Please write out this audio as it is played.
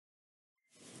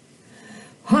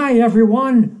Hi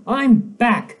everyone, I'm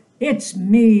back. It's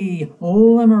me,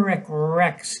 Limerick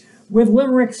Rex, with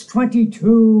Limericks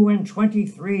 22 and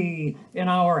 23 in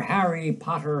our Harry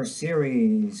Potter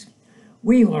series.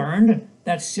 We learned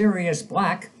that Sirius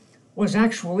Black was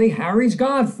actually Harry's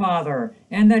godfather,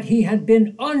 and that he had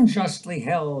been unjustly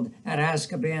held at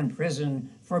Azkaban prison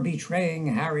for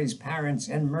betraying Harry's parents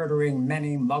and murdering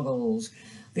many muggles.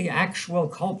 The actual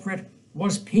culprit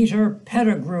was Peter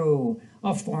Pettigrew,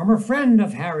 a former friend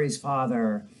of Harry's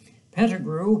father.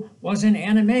 Pettigrew was an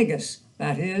animagus,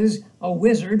 that is, a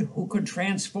wizard who could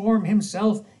transform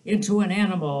himself into an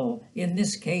animal, in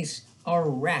this case, a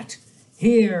rat.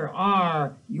 Here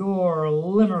are your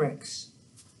limericks.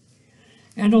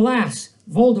 And alas,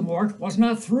 Voldemort was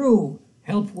not through.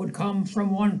 Help would come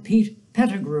from one Pete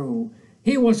Pettigrew.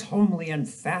 He was homely and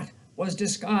fat, was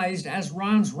disguised as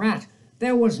Ron's rat.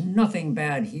 There was nothing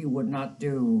bad he would not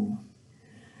do.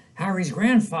 Harry's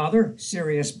grandfather,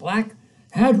 Sirius Black,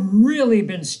 had really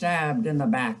been stabbed in the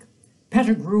back.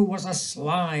 Pettigrew was a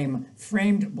slime,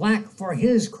 framed black for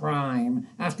his crime,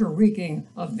 after wreaking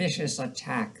a vicious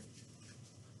attack.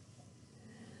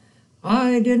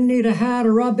 I didn't need a hat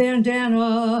or a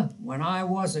bandana when I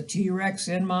was a T-Rex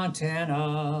in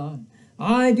Montana.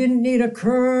 I didn't need a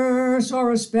curse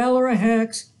or a spell or a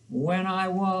hex when I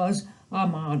was a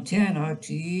Montana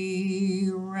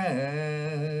T-Rex.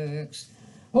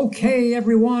 Okay,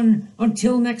 everyone,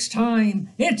 until next time,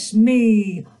 it's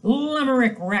me,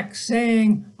 Limerick Rex,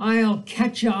 saying I'll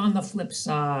catch you on the flip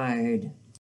side.